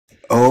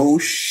Oh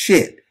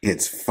shit,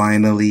 it's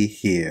finally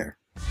here.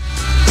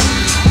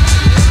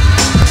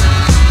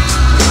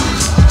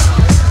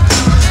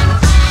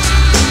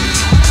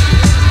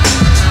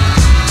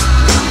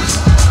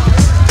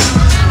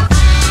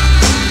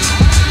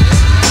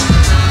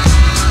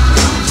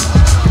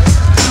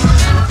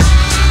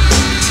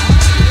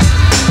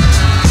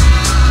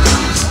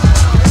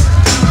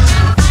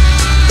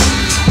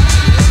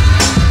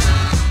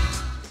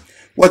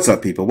 What's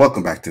up, people?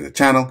 Welcome back to the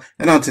channel,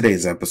 and on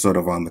today's episode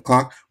of On the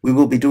Clock, we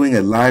will be doing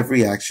a live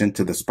reaction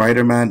to the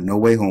Spider-Man No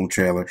Way Home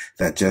trailer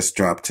that just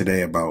dropped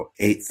today about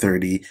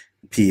 8:30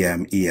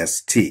 p.m.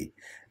 EST.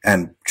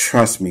 And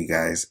trust me,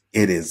 guys,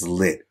 it is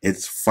lit.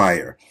 It's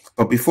fire.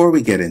 But before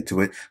we get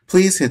into it,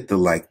 please hit the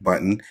like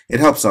button.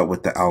 It helps out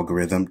with the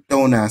algorithm.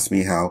 Don't ask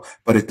me how,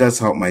 but it does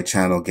help my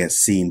channel get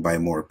seen by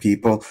more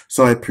people,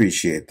 so I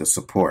appreciate the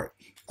support.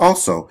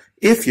 Also,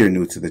 if you're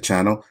new to the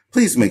channel,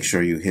 please make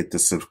sure you hit the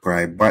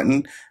subscribe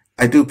button.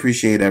 I do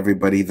appreciate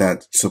everybody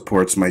that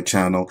supports my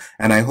channel,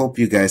 and I hope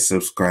you guys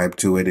subscribe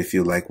to it if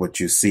you like what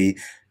you see.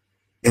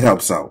 It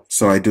helps out,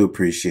 so I do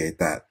appreciate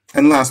that.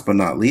 And last but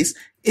not least,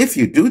 if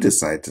you do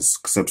decide to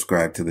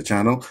subscribe to the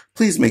channel,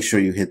 please make sure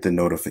you hit the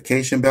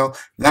notification bell.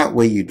 That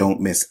way you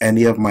don't miss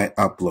any of my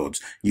uploads.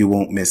 You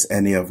won't miss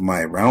any of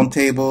my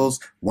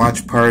roundtables,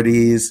 watch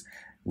parties.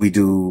 We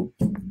do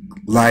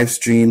live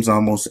streams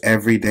almost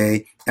every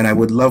day, and I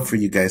would love for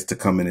you guys to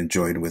come and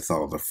enjoy it with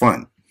all the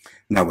fun.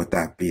 Now, with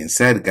that being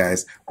said,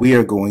 guys, we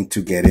are going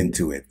to get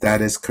into it.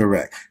 That is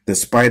correct. The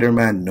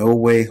Spider-Man No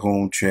Way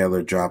Home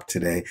trailer dropped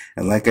today,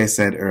 and like I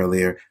said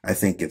earlier, I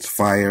think it's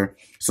fire.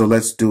 So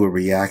let's do a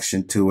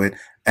reaction to it.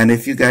 And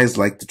if you guys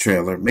like the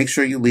trailer, make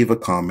sure you leave a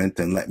comment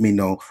and let me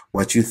know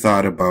what you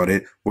thought about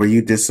it. Were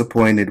you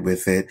disappointed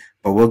with it?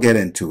 But we'll get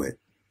into it.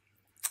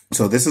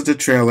 So this is the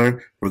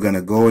trailer. We're going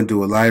to go and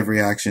do a live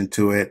reaction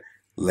to it.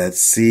 Let's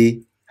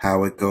see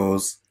how it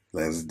goes.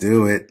 Let's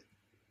do it.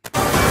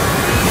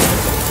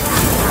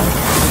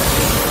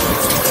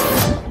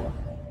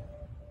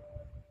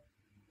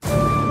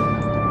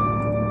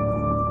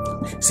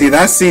 See,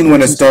 that scene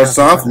when it starts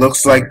off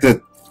looks like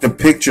the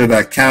picture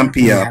that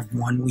Campia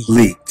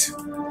leaked.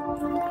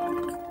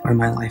 Where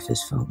my life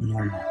has felt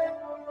normal.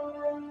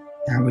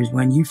 That was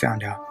when you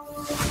found out.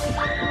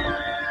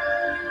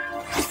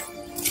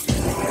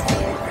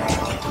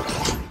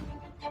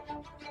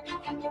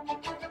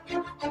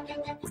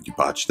 When you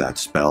botched that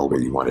spell where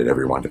you wanted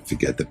everyone to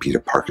forget that Peter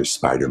Parker's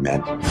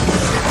Spider-Man,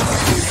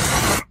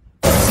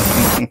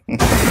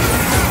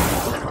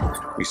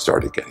 we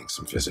started getting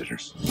some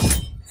visitors.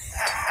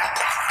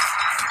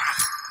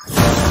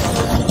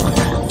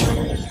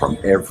 From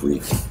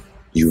every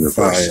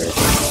universe.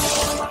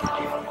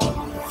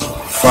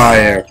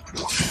 Fire.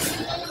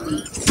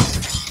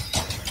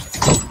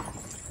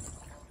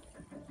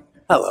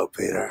 Hello,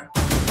 Peter.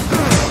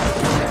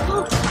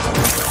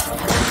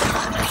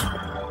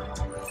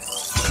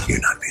 You're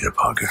not Peter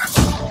Parker.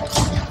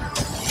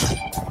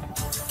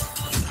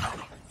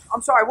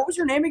 I'm sorry, what was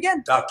your name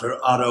again? Dr.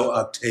 Otto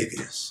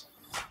Octavius.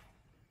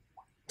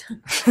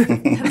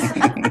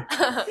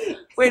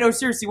 Wait, no,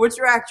 seriously, what's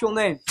your actual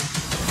name?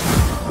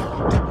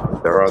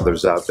 There are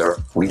others out there.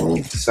 We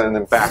need to send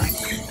them back.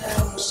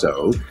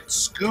 So,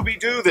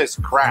 Scooby-Doo this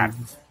crap.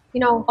 You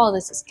know, all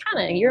this is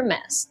kind of your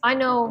mess. I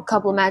know a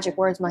couple of magic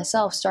words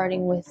myself,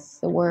 starting with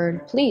the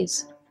word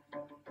please.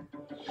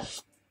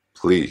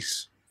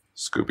 Please,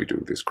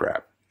 Scooby-Doo this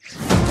crap.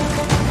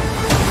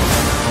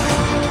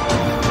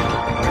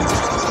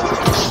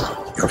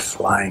 You're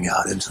flying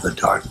out into the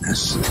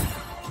darkness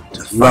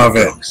to find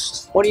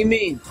ghosts. What do you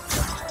mean?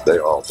 They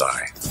all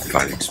die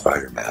fighting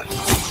Spider-Man.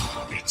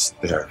 It's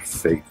their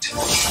fate.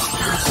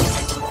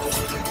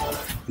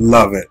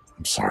 Love it.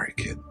 I'm sorry,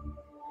 kid.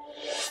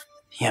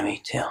 Yeah,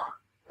 me too.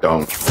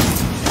 Don't.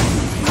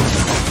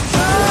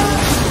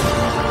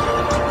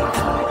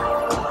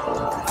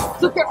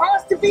 Look, there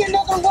has to be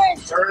another way!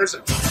 There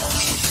isn't.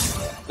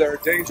 They're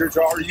a danger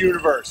to our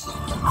universe.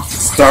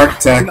 Stark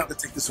Tech. You're not gonna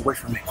take this away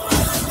from me.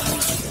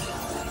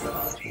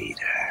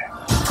 Peter,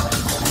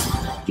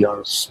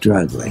 you're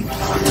struggling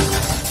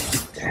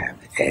to have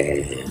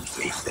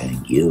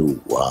everything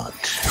you want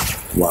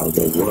while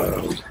the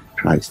world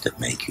tries to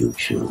make you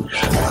choose.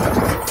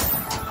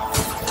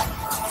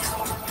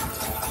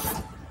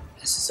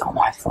 This is all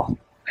my fault.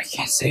 I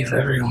can't save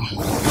everyone.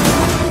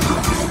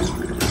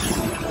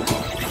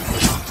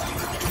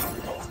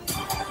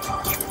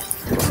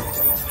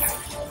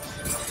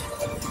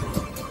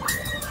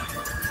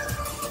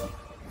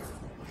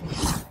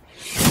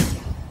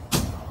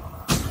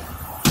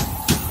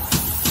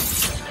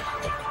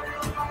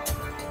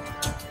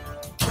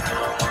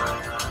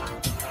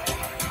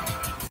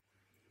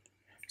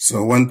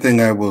 So one thing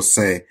I will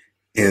say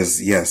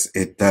is, yes,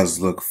 it does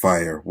look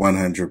fire,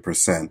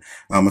 100%.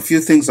 A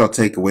few things I'll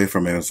take away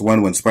from it is,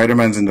 one, when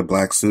Spider-Man's in the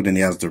black suit and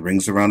he has the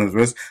rings around his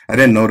wrist, I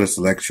didn't notice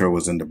Electro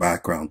was in the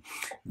background.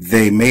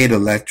 They made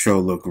Electro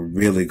look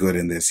really good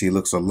in this. He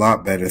looks a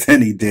lot better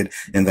than he did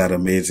in that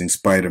Amazing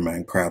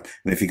Spider-Man crap.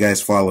 And if you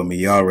guys follow me,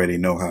 you already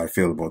know how I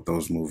feel about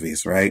those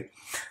movies, right?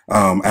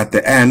 At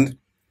the end,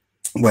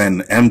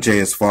 when MJ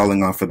is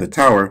falling off of the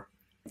tower,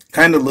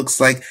 kind of looks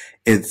like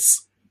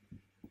it's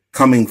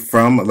coming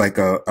from like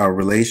a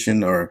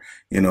relation, or,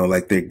 you know,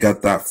 like they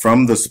got that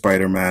from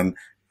the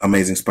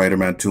Amazing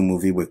Spider-Man 2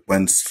 movie with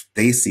Gwen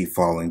Stacy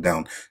falling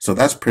down. So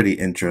that's pretty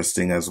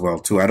interesting as well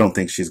too. I don't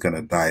think she's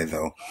gonna die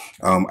though.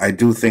 I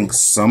do think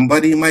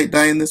somebody might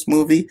die in this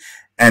movie,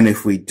 and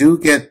if we do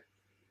get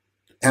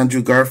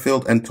Andrew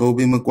Garfield and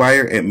Tobey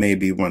Maguire, it may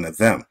be one of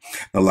them.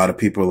 A lot of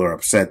people are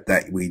upset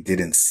that we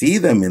didn't see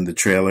them in the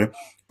trailer,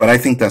 but I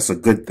think that's a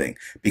good thing,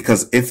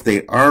 because if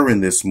they are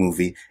in this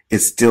movie, it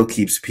still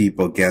keeps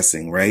people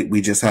guessing, right?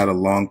 We just had a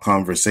long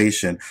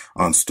conversation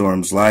on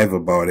Storm's Live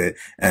about it,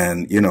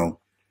 and, you know,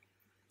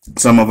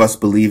 some of us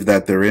believe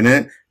that they're in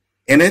it,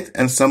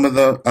 and some of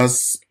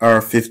us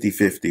are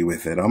 50-50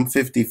 with it. I'm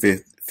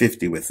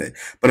 50-50 with it.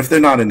 But if they're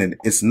not in it,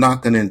 it's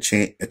not going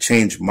to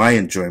change my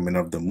enjoyment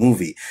of the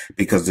movie,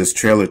 because this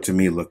trailer to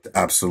me looked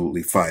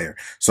absolutely fire.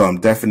 So I'm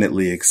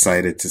definitely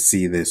excited to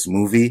see this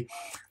movie.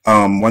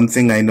 One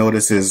thing I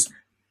noticed is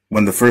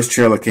when the first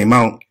trailer came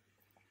out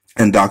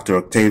and Dr.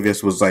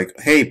 Octavius was like,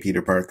 "Hey,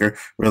 Peter Parker,"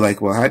 we're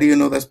like, well, how do you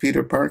know that's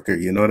Peter Parker?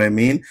 You know what I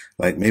mean?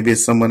 Like, maybe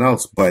it's someone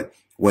else. But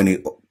when he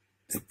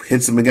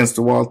hits him against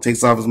the wall,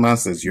 takes off his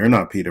mask, says, "You're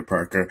not Peter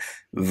Parker,"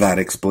 that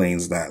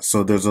explains that.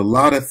 So there's a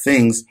lot of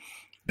things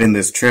in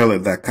this trailer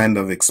that kind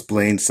of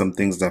explain some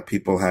things that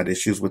people had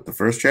issues with the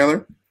first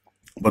trailer.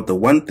 But the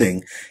one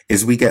thing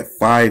is we get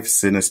 5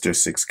 Sinister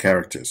Six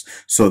characters.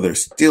 So they're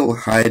still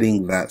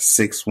hiding that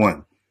sixth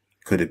one.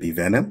 Could it be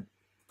Venom?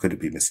 Could it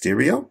be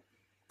Mysterio?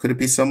 Could it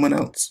be someone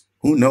else?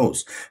 Who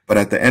knows? But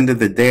at the end of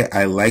the day,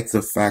 I like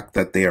the fact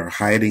that they are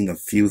hiding a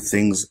few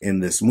things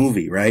in this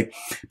movie, right?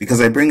 Because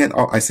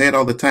I say it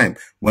all the time.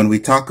 When we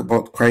talk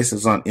about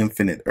Crisis on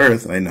Infinite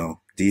Earth, I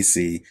know,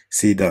 DC,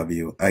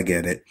 CW, I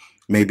get it.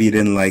 Maybe you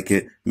didn't like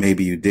it.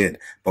 Maybe you did.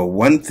 But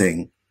one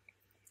thing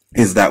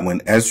is that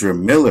when Ezra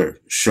Miller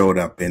showed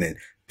up in it,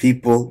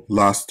 people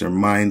lost their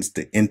minds.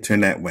 The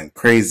internet went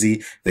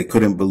crazy. They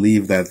couldn't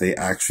believe that they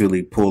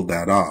actually pulled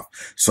that off.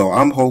 So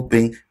I'm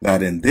hoping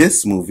that in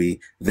this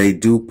movie, they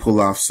do pull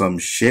off some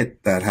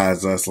shit that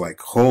has us like,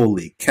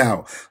 holy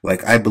cow.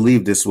 Like, I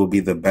believe this will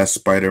be the best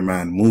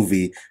Spider-Man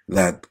movie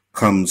that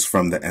comes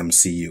from the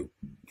MCU,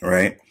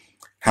 right?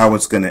 How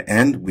it's going to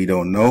end, we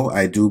don't know.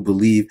 I do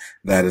believe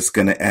that it's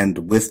going to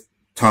end with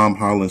Tom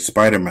Holland's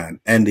Spider-Man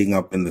ending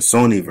up in the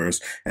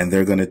Sonyverse, and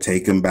they're going to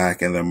take him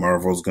back, and then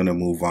Marvel's going to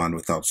move on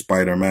without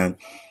Spider-Man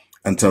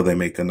until they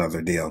make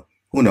another deal.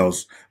 Who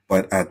knows?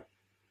 But at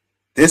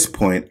this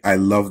point, I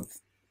love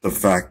the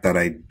fact that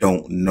I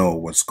don't know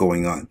what's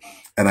going on.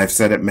 And I've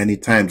said it many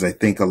times. I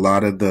think a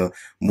lot of the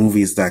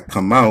movies that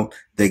come out,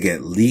 they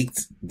get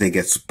leaked, they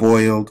get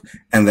spoiled,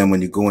 and then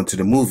when you go into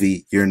the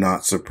movie, you're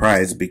not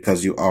surprised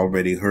because you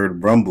already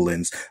heard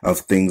rumblings of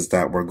things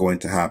that were going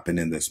to happen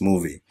in this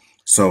movie.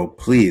 So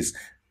please,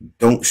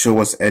 don't show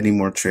us any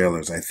more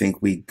trailers. I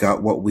think we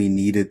got what we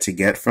needed to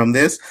get from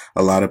this.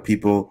 A lot of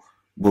people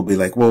will be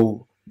like,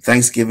 well,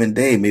 Thanksgiving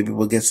Day, maybe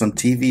we'll get some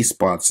TV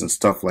spots and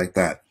stuff like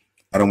that.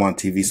 I don't want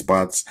TV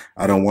spots.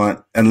 I don't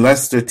want,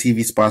 unless they're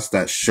TV spots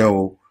that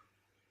show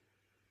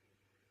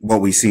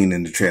what we've seen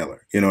in the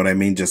trailer. You know what I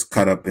mean? Just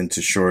cut up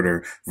into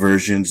shorter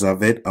versions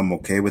of it. I'm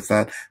okay with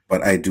that.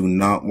 But I do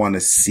not want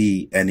to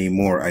see any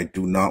more. I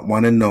do not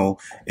want to know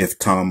if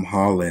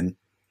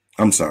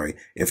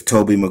if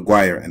Tobey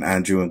Maguire and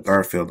Andrew and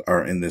Garfield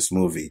are in this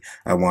movie.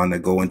 I want to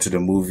go into the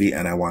movie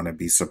and I want to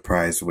be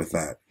surprised with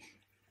that.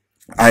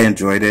 I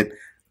enjoyed it.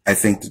 I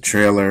think the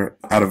trailer,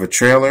 out of a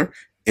trailer,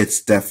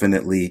 it's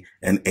definitely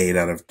an 8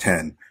 out of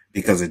 10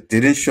 because it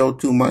didn't show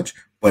too much,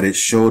 but it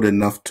showed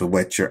enough to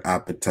whet your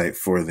appetite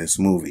for this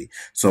movie.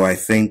 So I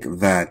think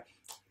that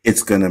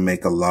it's going to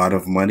make a lot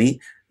of money.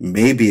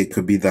 Maybe it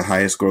could be the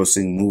highest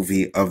grossing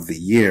movie of the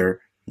year.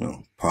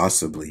 No,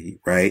 possibly,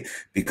 right?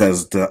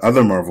 Because the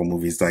other Marvel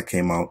movies that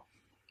came out,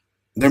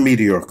 they're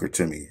mediocre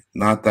to me.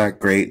 Not that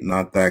great,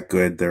 not that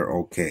good. They're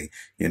okay.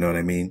 You know what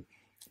I mean?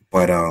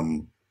 But,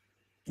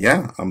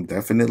 yeah, I'm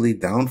definitely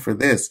down for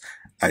this.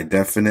 I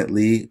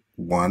definitely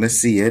want to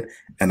see it,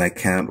 and I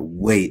can't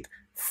wait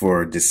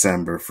for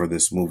December for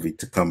this movie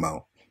to come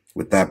out.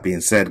 With that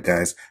being said,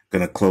 guys,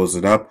 gonna close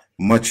it up.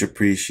 Much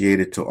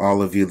appreciated to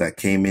all of you that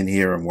came in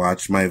here and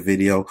watched my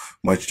video.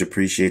 Much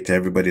appreciated to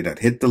everybody that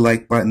hit the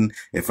like button.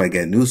 If I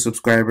get new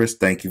subscribers,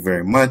 thank you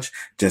very much.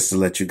 Just to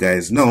let you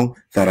guys know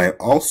that I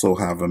also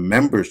have a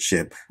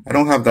membership. I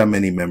don't have that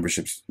many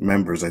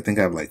members. I think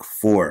I have like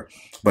 4.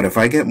 But if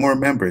I get more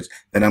members,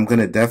 then I'm going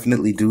to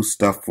definitely do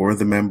stuff for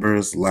the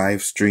members,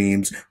 live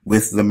streams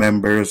with the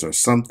members or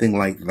something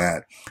like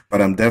that.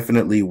 But I'm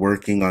definitely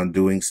working on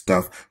doing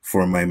stuff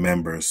for my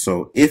members.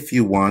 So if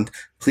you want,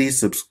 please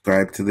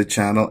subscribe to the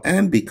channel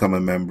and become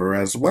a member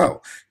as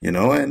well,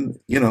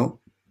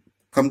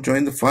 come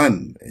join the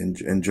fun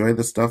and enjoy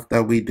the stuff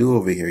that we do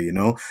over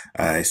here.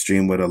 I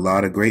stream with a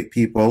lot of great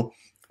people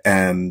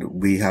and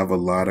we have a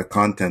lot of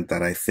content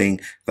that I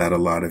think that a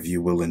lot of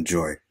you will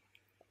enjoy.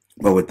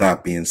 But with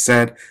that being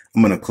said,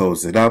 I'm going to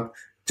close it up.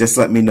 Just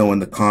let me know in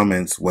the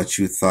comments what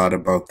you thought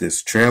about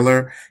this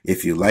trailer.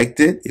 If you liked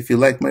it, if you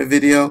liked my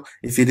video,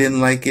 if you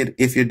didn't like it,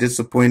 if you're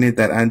disappointed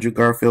that Andrew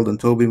Garfield and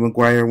Tobey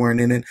Maguire weren't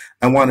in it,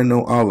 I want to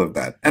know all of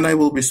that. And I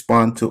will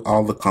respond to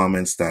all the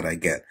comments that I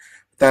get.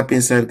 That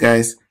being said,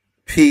 guys,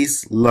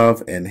 peace,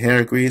 love, and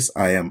hair grease.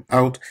 I am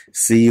out.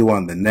 See you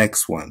on the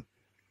next one.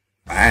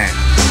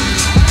 Bye.